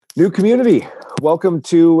New community, welcome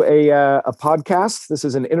to a podcast. This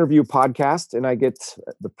is an interview podcast, and I get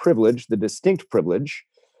the distinct privilege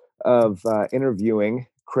of interviewing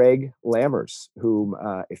Craig Lammers, whom,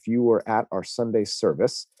 if you were at our Sunday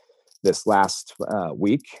service this last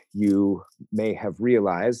week, you may have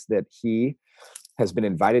realized that he has been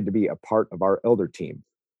invited to be a part of our elder team,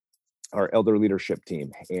 our elder leadership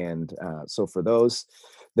team. And so for those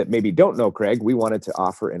that maybe don't know Craig, we wanted to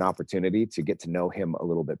offer an opportunity to get to know him a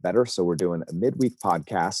little bit better. So we're doing a midweek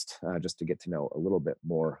podcast just to get to know a little bit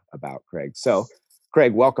more about Craig. So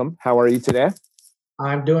Craig, welcome. How are you today?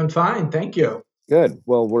 I'm doing fine. Thank you. Good.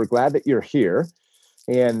 Well, we're glad that you're here.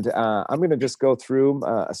 And I'm going to just go through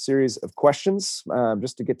a series of questions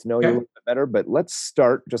just to get to know you a little bit better. But let's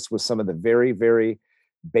start just with some of the very, very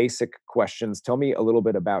basic questions. Tell me a little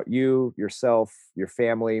bit about you, yourself, your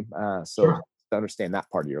family, so Sure. to understand that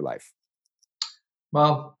part of your life.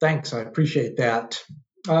 Well, thanks. I appreciate that.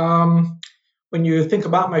 When you think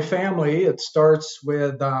about my family, it starts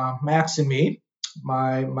with Max and me.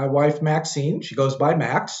 My wife, Maxine, she goes by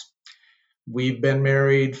Max. We've been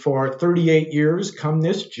married for 38 years come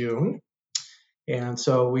this June. And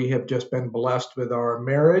so we have just been blessed with our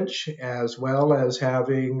marriage as well as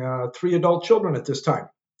having three adult children at this time.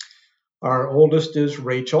 Our oldest is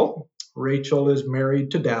Rachel. Rachel is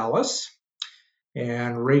married to Dallas.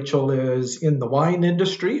 And Rachel is in the wine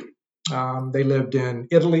industry. They lived in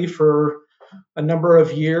Italy for a number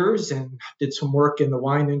of years and did some work in the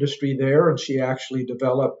wine industry there. And she actually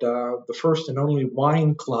developed the first and only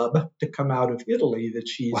wine club to come out of Italy that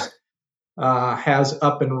she has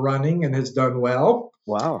up and running and has done well.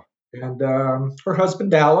 Wow. And her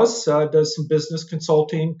husband, Dallas, does some business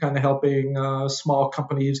consulting, kind of helping small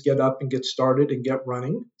companies get up and get started and get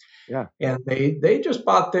running. Yeah. And they just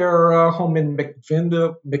bought their home in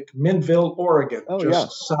McMinnville, Oregon,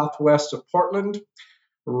 southwest of Portland,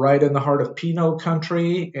 right in the heart of Pinot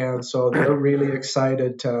country. And so they're really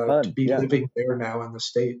excited to be living there now in the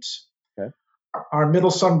States. Okay. Our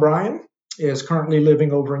middle son, Brian, is currently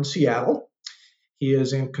living over in Seattle. He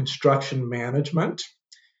is in construction management.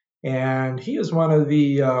 And he is one of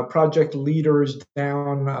the project leaders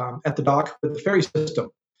down at the dock with the ferry system.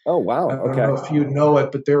 Oh, wow. I don't know if you know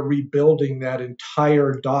it, but they're rebuilding that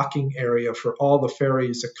entire docking area for all the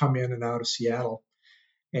ferries that come in and out of Seattle.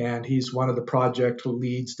 And he's one of the project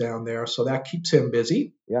leads down there. So that keeps him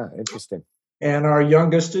busy. Yeah, interesting. And our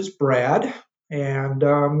youngest is Brad. And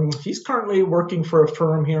he's currently working for a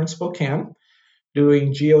firm here in Spokane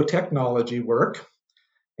doing geotechnology work.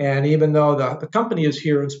 And even though the company is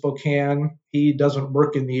here in Spokane, he doesn't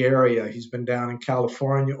work in the area. He's been down in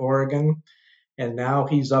California, Oregon, and now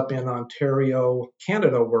he's up in Ontario,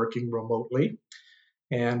 Canada, working remotely.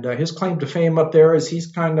 And his claim to fame up there is he's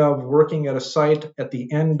kind of working at a site at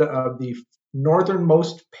the end of the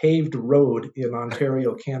northernmost paved road in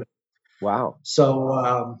Ontario, Canada. Wow.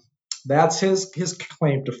 So that's his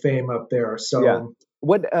claim to fame up there. So yeah.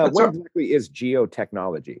 What exactly is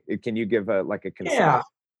geotechnology? Can you give a concept? Yeah.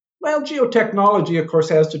 Well, geotechnology, of course,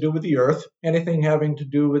 has to do with the earth, anything having to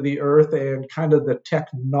do with the earth and kind of the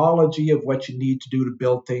technology of what you need to do to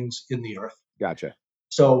build things in the earth. Gotcha.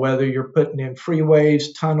 So whether you're putting in freeways,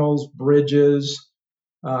 tunnels, bridges,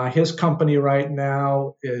 his company right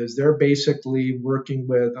now they're basically working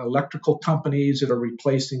with electrical companies that are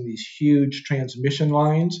replacing these huge transmission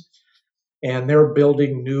lines, and they're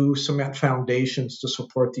building new cement foundations to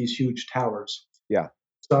support these huge towers. Yeah.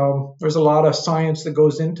 So there's a lot of science that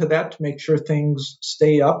goes into that to make sure things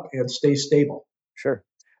stay up and stay stable. Sure.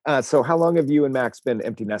 So how long have you and Max been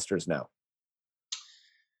empty nesters now?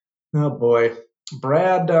 Oh, boy.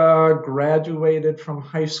 Brad graduated from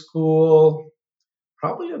high school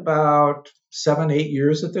probably about 7-8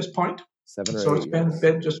 years at this point. 7 or 8 So it's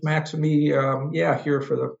been just Max and me, here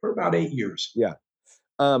for about 8 years. Yeah.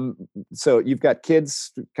 So you've got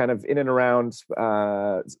kids kind of in and around,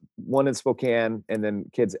 one in Spokane and then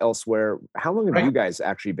kids elsewhere. How long have you guys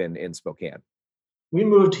actually been in Spokane? We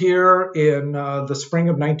moved here in the spring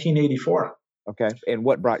of 1984. Okay. And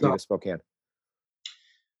what brought you to Spokane?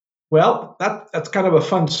 Well, that's kind of a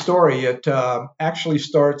fun story. It actually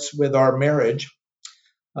starts with our marriage.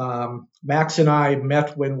 Max and I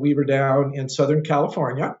met when we were down in Southern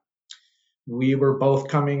California. We were both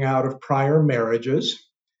coming out of prior marriages.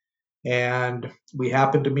 And we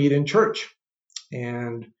happened to meet in church.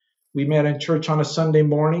 And we met in church on a Sunday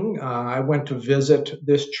morning. I went to visit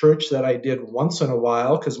this church that I did once in a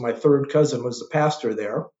while because my third cousin was the pastor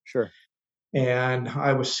there. Sure. And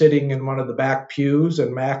I was sitting in one of the back pews,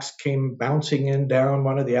 and Max came bouncing in down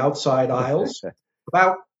one of the outside aisles,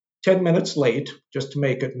 about 10 minutes late, just to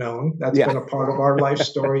make it known. That's Yeah. been a part of our life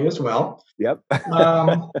story as well. Yep.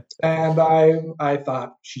 And I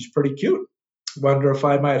thought, she's pretty cute. Wonder if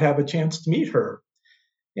I might have a chance to meet her.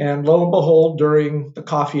 And lo and behold, during the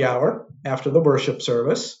coffee hour after the worship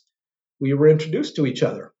service, we were introduced to each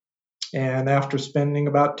other. And after spending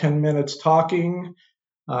about 10 minutes talking,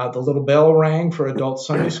 the little bell rang for adult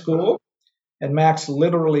Sunday school. And Max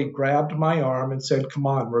literally grabbed my arm and said, "Come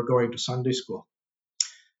on, we're going to Sunday school."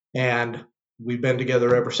 And we've been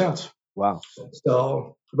together ever since. Wow.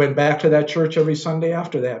 So went back to that church every Sunday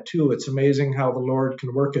after that too. It's amazing how the Lord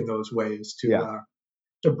can work in those ways to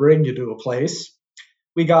bring you to a place.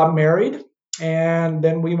 We got married, and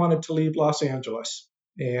then we wanted to leave Los Angeles.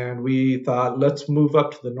 And we thought, let's move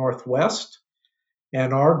up to the Northwest.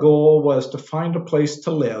 And our goal was to find a place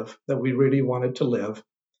to live that we really wanted to live,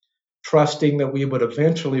 trusting that we would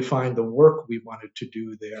eventually find the work we wanted to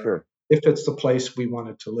do there, Sure. if it's the place we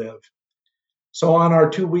wanted to live. So on our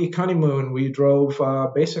 2-week honeymoon, we drove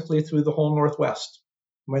basically through the whole Northwest.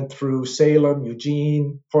 Went through Salem,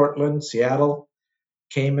 Eugene, Portland, Seattle,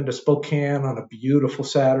 came into Spokane on a beautiful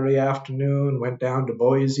Saturday afternoon, went down to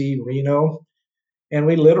Boise, Reno, and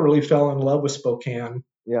we literally fell in love with Spokane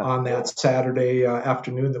on that Saturday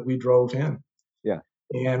afternoon that we drove in. Yeah.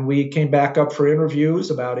 And we came back up for interviews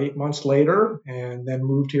about 8 months later, and then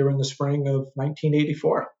moved here in the spring of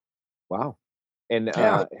 1984. Wow. And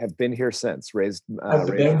have been here since. Raised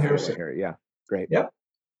here. Yeah. Great. Yep.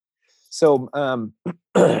 So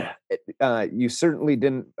you certainly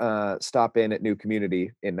didn't stop in at New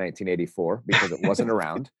Community in 1984 because it wasn't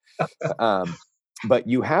around. But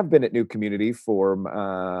you have been at New Community for,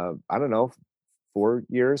 I don't know, 4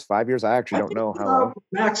 years, 5 years. I actually don't know how long.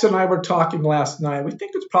 Max and I were talking last night. We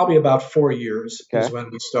think it's probably about 4 years is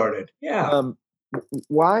when we started. Yeah.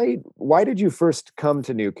 Why did you first come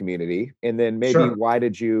to New Community, and then maybe why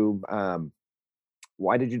did you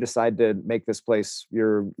decide to make this place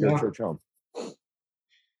your church home?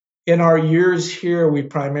 In our years here, we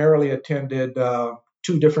primarily attended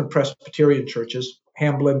 2 different Presbyterian churches.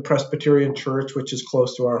 Hamblin Presbyterian Church, which is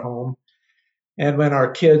close to our home. And when our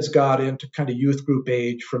kids got into kind of youth group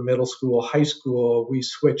age from middle school, high school, we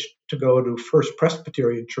switched to go to First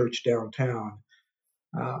Presbyterian Church downtown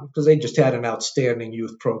because they just had an outstanding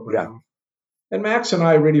youth program. Yeah. And Max and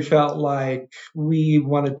I really felt like we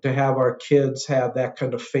wanted to have our kids have that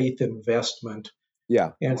kind of faith investment.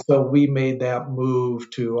 Yeah. And so we made that move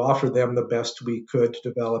to offer them the best we could to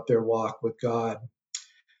develop their walk with God.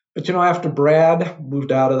 But, after Brad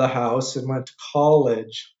moved out of the house and went to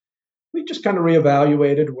college, we just kind of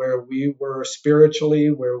reevaluated where we were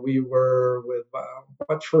spiritually, where we were with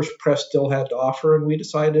what First Pres still had to offer, and we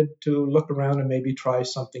decided to look around and maybe try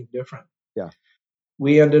something different. Yeah.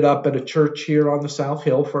 We ended up at a church here on the South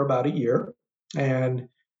Hill for about a year, and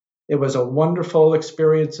it was a wonderful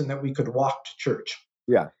experience in that we could walk to church.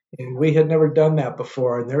 Yeah. And we had never done that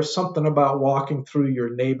before, and there's something about walking through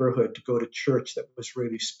your neighborhood to go to church that was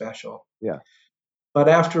really special. Yeah. But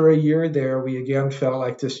after a year there, we again felt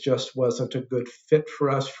like this just wasn't a good fit for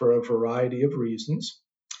us for a variety of reasons.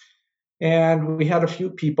 And we had a few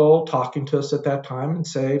people talking to us at that time and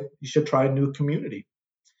say, you should try New Community.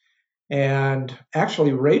 And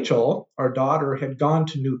actually, Rachel, our daughter, had gone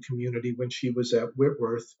to New Community when she was at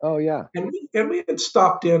Whitworth. Oh, yeah. And we had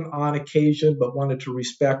stopped in on occasion, but wanted to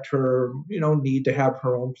respect her, need to have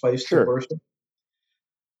her own place to worship.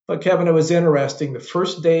 But Kevin, it was interesting. The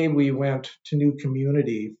first day we went to New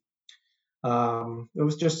Community, it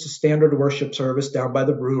was just a standard worship service down by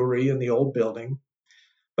the brewery in the old building.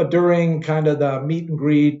 But during kind of the meet and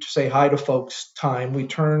greet, say hi to folks time, we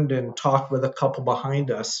turned and talked with a couple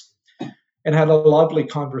behind us and had a lovely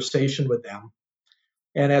conversation with them.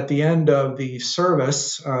 And at the end of the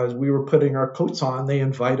service, as we were putting our coats on, they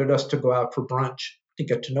invited us to go out for brunch to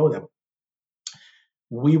get to know them.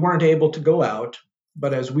 We weren't able to go out,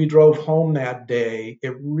 but as we drove home that day,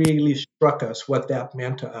 it really struck us what that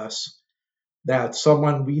meant to us, that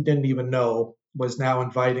someone we didn't even know was now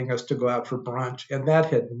inviting us to go out for brunch. And that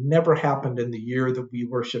had never happened in the year that we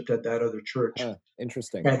worshiped at that other church.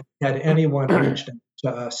 Interesting. Had anyone reached out to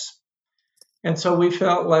us. And so we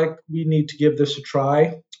felt like we need to give this a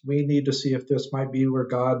try. We need to see if this might be where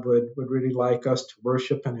God would really like us to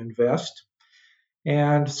worship and invest.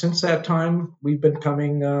 And since that time, we've been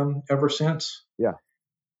coming ever since. Yeah.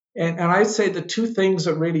 And I'd say the 2 things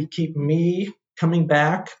that really keep me coming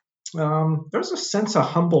back, there's a sense of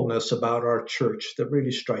humbleness about our church that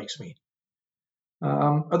really strikes me.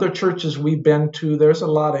 Other churches we've been to, there's a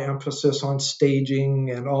lot of emphasis on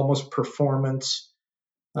staging and almost performance,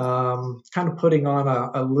 kind of putting on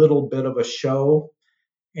a little bit of a show.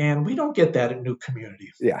 And we don't get that at New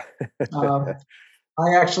Community. Yeah. Um,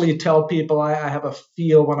 I actually tell people I have a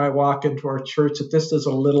feel when I walk into our church that this is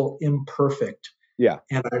a little imperfect. Yeah.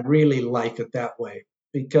 And I really like it that way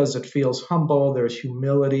because it feels humble. There's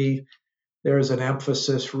humility. There's an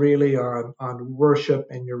emphasis really on worship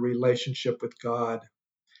and your relationship with God.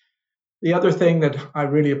 The other thing that I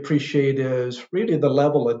really appreciate is really the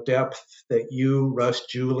level of depth that you, Russ,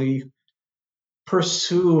 Julie,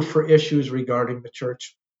 pursue for issues regarding the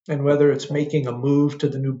church. And whether it's making a move to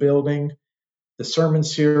the new building, the sermon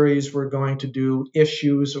series we're going to do,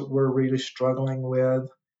 issues that we're really struggling with.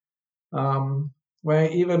 Um,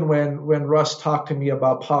 when Russ talked to me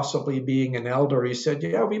about possibly being an elder, he said,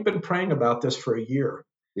 "Yeah, we've been praying about this for a year."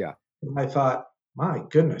 Yeah. And I thought, "My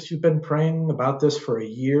goodness, you've been praying about this for a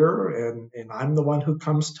year, and I'm the one who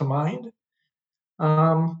comes to mind."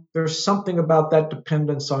 There's something about that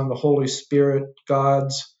dependence on the Holy Spirit,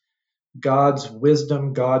 God's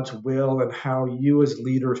wisdom, God's will, and how you as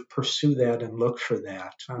leaders pursue that and look for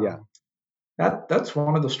that. Yeah. That's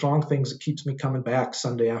one of the strong things that keeps me coming back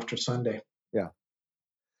Sunday after Sunday. Yeah.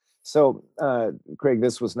 So, Craig,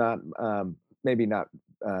 this was not maybe not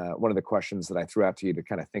one of the questions that I threw out to you to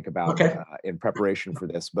kind of think about Okay. in preparation for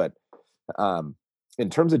this, but um, in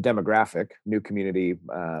terms of demographic, New Community,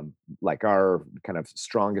 like our kind of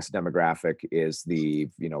strongest demographic is the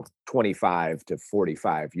 25 to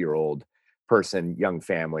 45-year-old person, young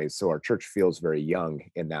families. So our church feels very young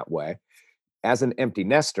in that way. As an empty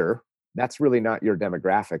nester, that's really not your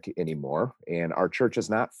demographic anymore. And our church is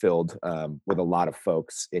not filled with a lot of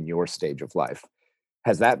folks in your stage of life.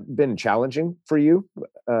 Has that been challenging for you?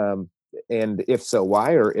 And if so,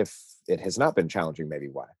 why? Or if it has not been challenging, maybe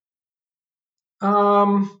why?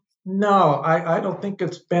 No, I don't think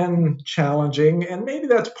it's been challenging, and maybe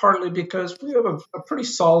that's partly because we have a pretty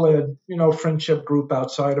solid, friendship group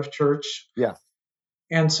outside of church. Yeah.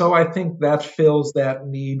 And so I think that fills that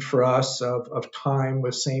need for us of time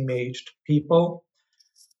with same aged people.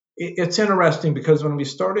 It's interesting because when we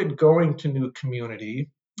started going to New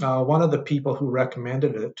Community, one of the people who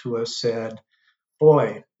recommended it to us said,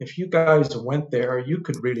 "Boy, if you guys went there, you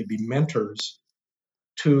could really be mentors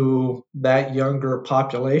to that younger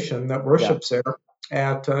population that Yeah. worships there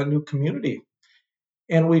at New Community."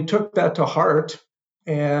 And we took that to heart.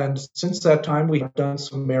 And since that time, we've done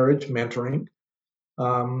some marriage mentoring,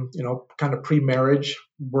 kind of pre-marriage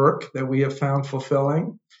work that we have found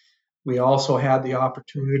fulfilling. We also had the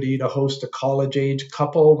opportunity to host a college age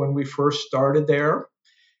couple when we first started there.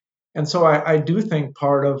 And so I do think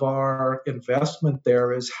part of our investment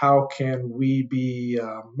there is how can we be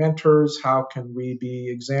mentors? How can we be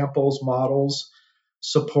examples, models,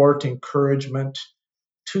 support, encouragement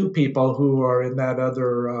to people who are in that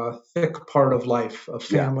other thick part of life, of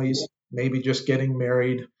Yeah. families, maybe just getting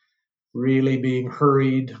married, really being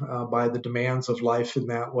hurried by the demands of life in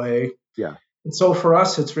that way. Yeah. And so for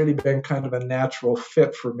us, it's really been kind of a natural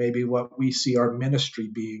fit for maybe what we see our ministry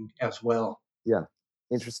being as well. Yeah.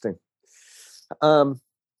 Interesting. Um,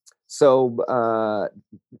 so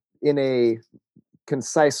in a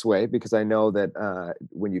concise way, because I know that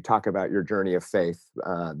when you talk about your journey of faith,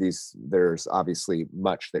 there's obviously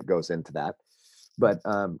much that goes into that. But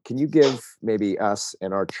can you give maybe us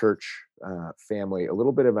and our church family a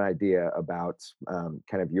little bit of an idea about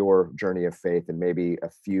kind of your journey of faith and maybe a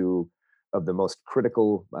few of the most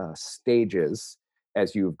critical stages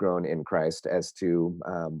as you've grown in Christ as to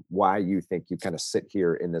why you think you kind of sit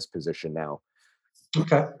here in this position now?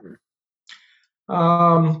 Okay.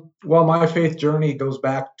 Well, my faith journey goes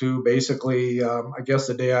back to basically, I guess,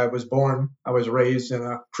 the day I was born. I was raised in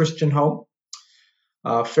a Christian home,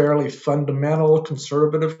 a fairly fundamental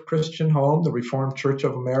conservative Christian home, the Reformed Church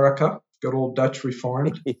of America, good old Dutch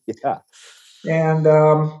Reformed. Yeah. And,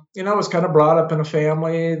 I was kind of brought up in a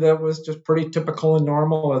family that was just pretty typical and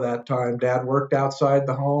normal at that time. Dad worked outside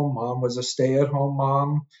the home. Mom was a stay at home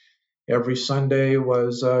mom. Every Sunday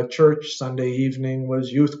was church. Sunday evening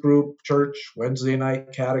was youth group, church, Wednesday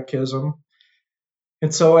night catechism.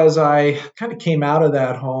 And so as I kind of came out of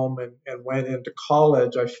that home and went into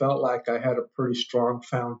college, I felt like I had a pretty strong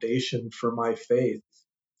foundation for my faith.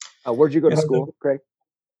 Where'd you go to And school, Craig?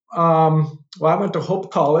 well, I went to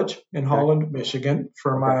Hope College in Okay. Holland, Michigan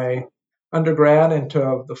for Okay. my undergrad, and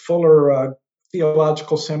to the Fuller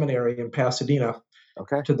Theological Seminary in Pasadena,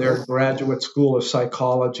 Okay. to their graduate school of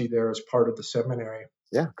psychology there as part of the seminary.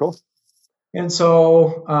 Yeah. Cool. And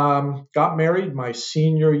so got married my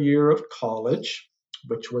senior year of college,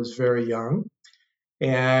 which was very young.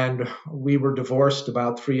 And we were divorced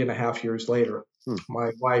about 3.5 years later. Hmm.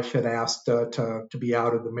 My wife had asked to be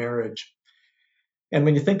out of the marriage. And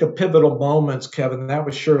when you think of pivotal moments, Kevin, that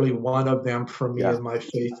was surely one of them for me Yeah. in my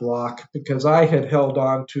faith walk, because I had held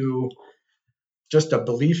on to just a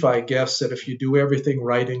belief, I guess, that if you do everything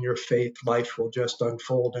right in your faith, life will just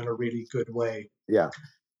unfold in a really good way. Yeah.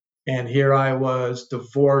 And here I was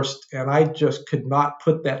divorced, and I just could not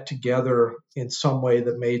put that together in some way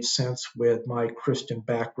that made sense with my Christian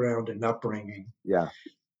background and upbringing. Yeah.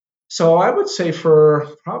 So I would say for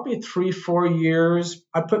probably 3, 4 years,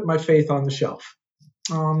 I put my faith on the shelf.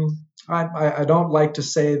 I don't like to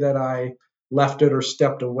say that I left it or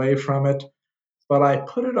stepped away from it, but I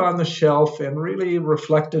put it on the shelf and really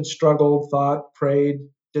reflected, struggled, thought, prayed,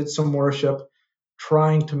 did some worship,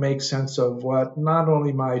 trying to make sense of what not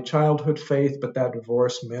only my childhood faith, but that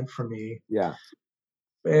divorce meant for me. Yeah.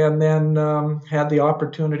 And then had the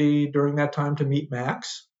opportunity during that time to meet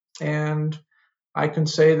Max. And I can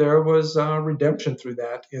say there was redemption through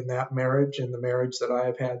that in that marriage and the marriage that I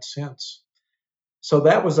have had since. So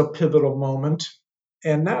that was a pivotal moment.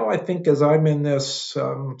 And now I think as I'm in this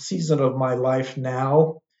season of my life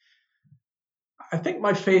now, I think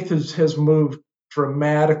my faith has moved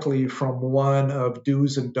dramatically from one of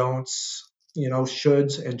do's and don'ts,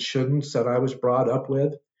 shoulds and shouldn'ts that I was brought up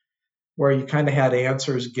with, where you kind of had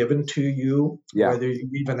answers given to you, Yeah. whether you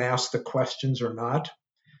even asked the questions or not.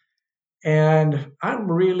 And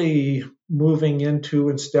I'm really moving into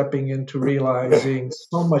and stepping into realizing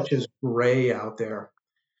so much is gray out there,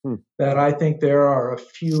 Hmm. that I think there are a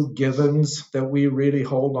few givens that we really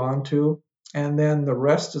hold on to. And then the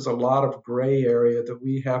rest is a lot of gray area that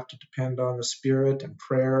we have to depend on the Spirit and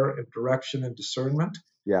prayer and direction and discernment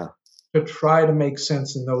Yeah. to try to make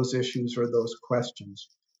sense in those issues or those questions.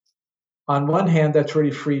 On one hand, that's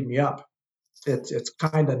really freed me up. It's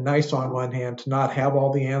kind of nice on one hand to not have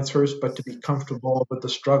all the answers, but to be comfortable with the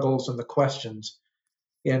struggles and the questions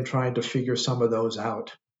in trying to figure some of those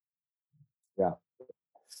out. Yeah.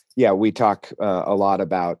 Yeah. We talk a lot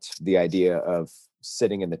about the idea of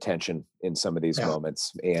sitting in the tension in some of these Yeah.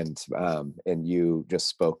 moments, and you just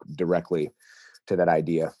spoke directly to that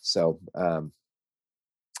idea. So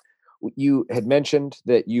you had mentioned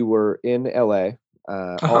that you were in LA.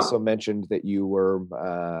 Uh-huh. Also mentioned that you were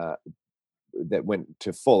that went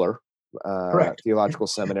to Fuller Correct. Theological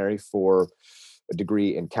Seminary for a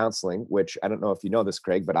degree in counseling, which I don't know if you know this,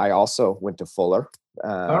 Craig, but I also went to Fuller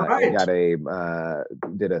All and right.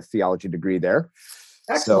 got did a theology degree there.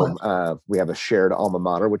 So Excellent. we have a shared alma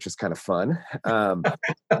mater, which is kind of fun.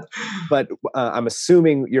 But I'm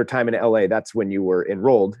assuming your time in LA, that's when you were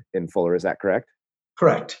enrolled in Fuller. Is that correct?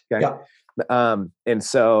 Correct. Okay. Yeah. And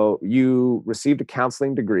so you received a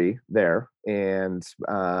counseling degree there. And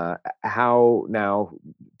how now,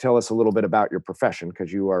 tell us a little bit about your profession,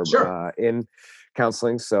 because you are Sure. in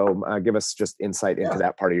counseling. So give us just insight into Yeah.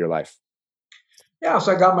 that part of your life. Yeah.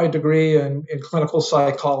 So I got my degree in clinical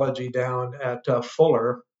psychology down at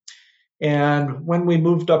Fuller. And when we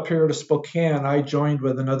moved up here to Spokane, I joined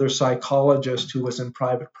with another psychologist who was in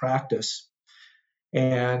private practice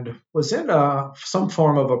and was in some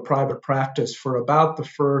form of a private practice for about the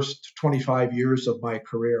first 25 years of my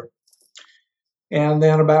career. And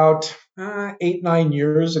then about 8, 9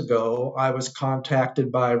 years ago, I was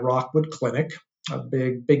contacted by Rockwood Clinic, a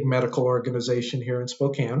big medical organization here in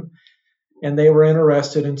Spokane. And they were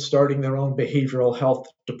interested in starting their own behavioral health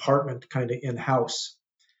department kind of in house.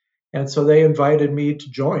 And so they invited me to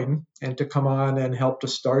join and to come on and help to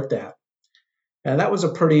start that. And that was a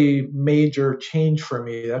pretty major change for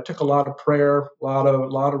me. That took a lot of prayer, a lot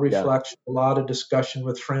of Yeah. reflection, a lot of discussion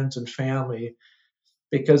with friends and family,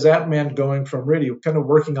 because that meant going from really kind of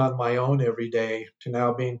working on my own every day to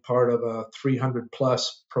now being part of a 300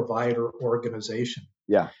 plus provider organization.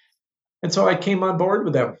 Yeah. And so I came on board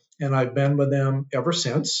with them, and I've been with them ever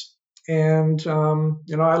since. And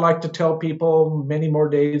I like to tell people many more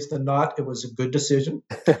days than not, it was a good decision.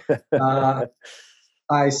 Uh,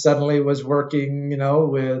 I suddenly was working,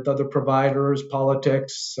 with other providers,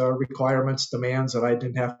 politics, requirements, demands that I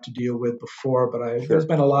didn't have to deal with before. But there's Sure.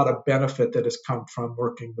 been a lot of benefit that has come from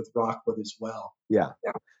working with Rockwood as well. Yeah.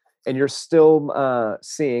 Yeah, And you're still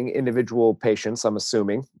seeing individual patients, I'm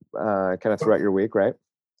assuming, kind of throughout your week, right?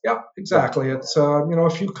 yeah, Yeah. exactly. It's a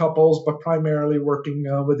few couples, but primarily working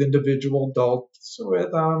with individual adults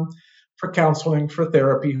with for counseling, for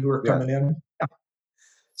therapy, who are Yeah. coming in.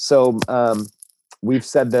 So we've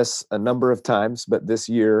said this a number of times, but this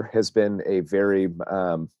year has been a very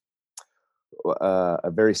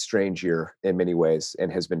strange year in many ways,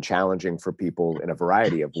 and has been challenging for people in a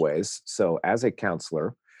variety of ways. So, as a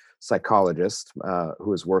counselor, psychologist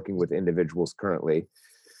who is working with individuals currently,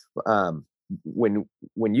 um, when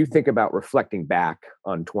you think about reflecting back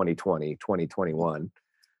on 2020, 2021,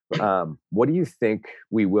 What do you think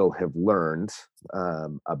we will have learned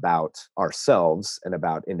about ourselves and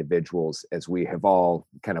about individuals as we have all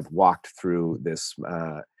kind of walked through this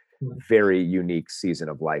very unique season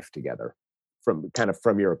of life together,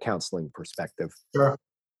 from your counseling perspective? Sure.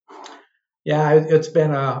 Yeah, it's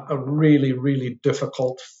been a really, really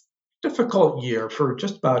difficult year for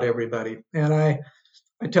just about everybody. And I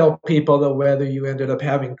tell people that whether you ended up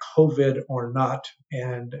having COVID or not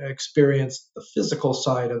and experienced the physical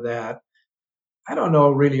side of that, I don't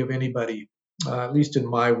know really of anybody, at least in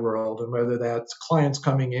my world, and whether that's clients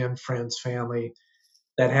coming in, friends, family,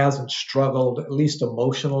 that hasn't struggled, at least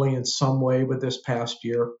emotionally in some way with this past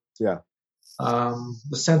year. Yeah.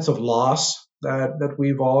 The sense of loss that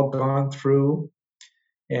we've all gone through.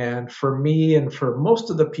 And for me and for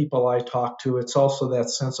most of the people I talk to, it's also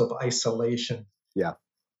that sense of isolation Yeah.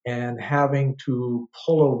 and having to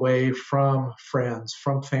pull away from friends,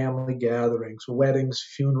 from family gatherings, weddings,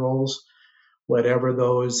 funerals, whatever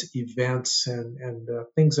those events and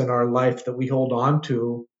things in our life that we hold on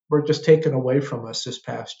to were just taken away from us this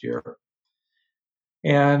past year.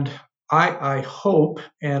 And I hope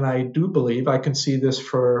and I do believe I can see this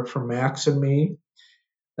for Max and me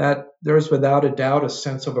that there's without a doubt a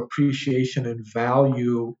sense of appreciation and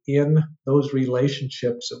value in those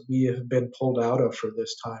relationships that we have been pulled out of for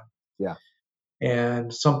this time. Yeah.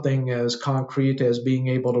 And something as concrete as being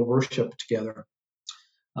able to worship together,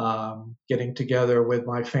 getting together with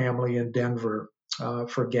my family in Denver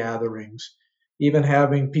for gatherings, even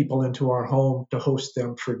having people into our home to host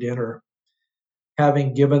them for dinner.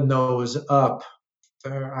 Having given those up,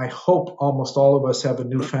 I hope almost all of us have a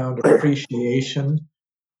newfound appreciation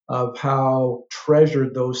of how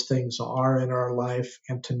treasured those things are in our life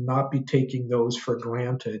and to not be taking those for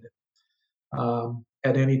granted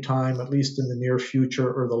at any time, at least in the near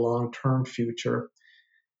future or the long term future.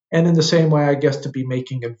 And in the same way, I guess, to be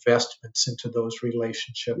making investments into those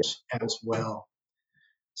relationships as well.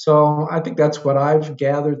 So I think that's what I've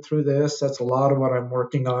gathered through this. That's a lot of what I'm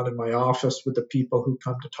working on in my office with the people who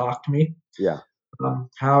come to talk to me. Yeah.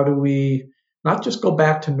 How do we not just go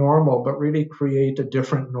back to normal, but really create a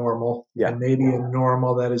different normal and maybe a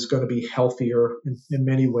normal that is going to be healthier in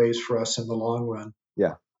many ways for us in the long run.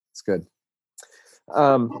 Yeah, it's good.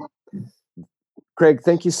 Craig,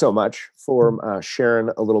 thank you so much for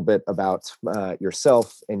sharing a little bit about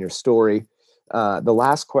yourself and your story. The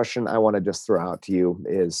last question I want to just throw out to you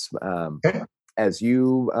is, as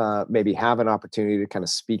you maybe have an opportunity to kind of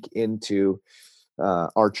speak into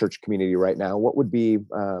our church community right now, what would be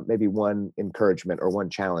maybe one encouragement or one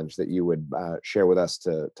challenge that you would share with us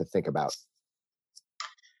to think about?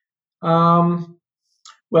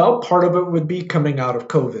 Well, part of it would be coming out of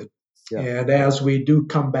COVID. Yeah. And as we do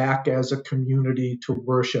come back as a community to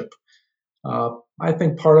worship, I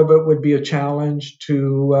think part of it would be a challenge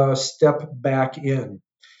to step back in.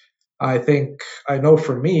 I know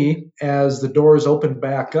for me, as the doors opened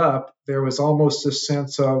back up, there was almost a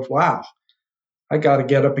sense of, wow, I got to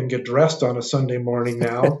get up and get dressed on a Sunday morning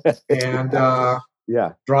now and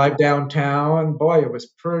drive downtown. Boy, it was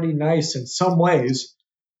pretty nice in some ways,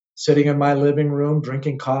 sitting in my living room,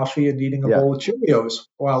 drinking coffee and eating a bowl of Cheerios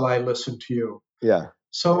while I listened to you. Yeah.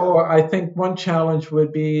 So I think one challenge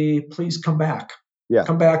would be, please come back. Yeah.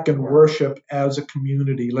 Come back and worship as a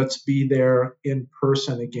community. Let's be there in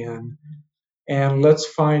person again. And let's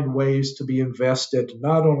find ways to be invested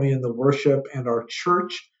not only in the worship and our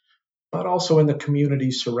church, but also in the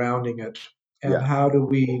community surrounding it. And how do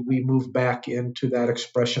we move back into that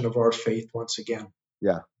expression of our faith once again?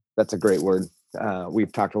 Yeah, that's a great word.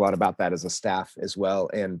 We've talked a lot about that as a staff as well.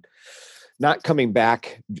 And not coming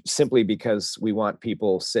back simply because we want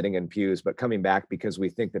people sitting in pews, but coming back because we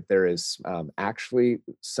think that there is actually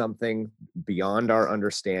something beyond our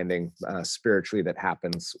understanding spiritually that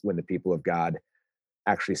happens when the people of God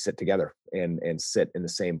actually sit together and sit in the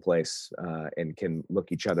same place and can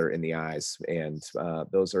look each other in the eyes. And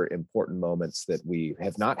those are important moments that we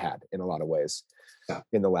have not had in a lot of ways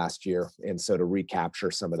in the last year. And so to recapture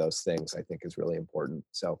some of those things, I think is really important.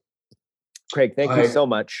 So Craig, thank you so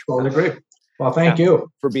much. I agree. Well, thank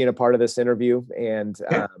you for being a part of this interview. And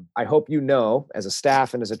I hope you know, as a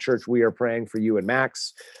staff and as a church, we are praying for you and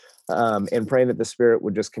Max and praying that the Spirit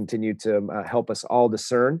would just continue to help us all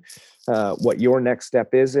discern what your next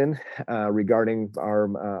step is in regarding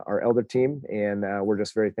our elder team. And we're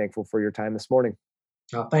just very thankful for your time this morning.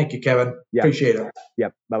 Thank you, Kevin. Appreciate it.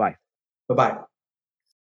 Yep. Bye-bye. Bye-bye.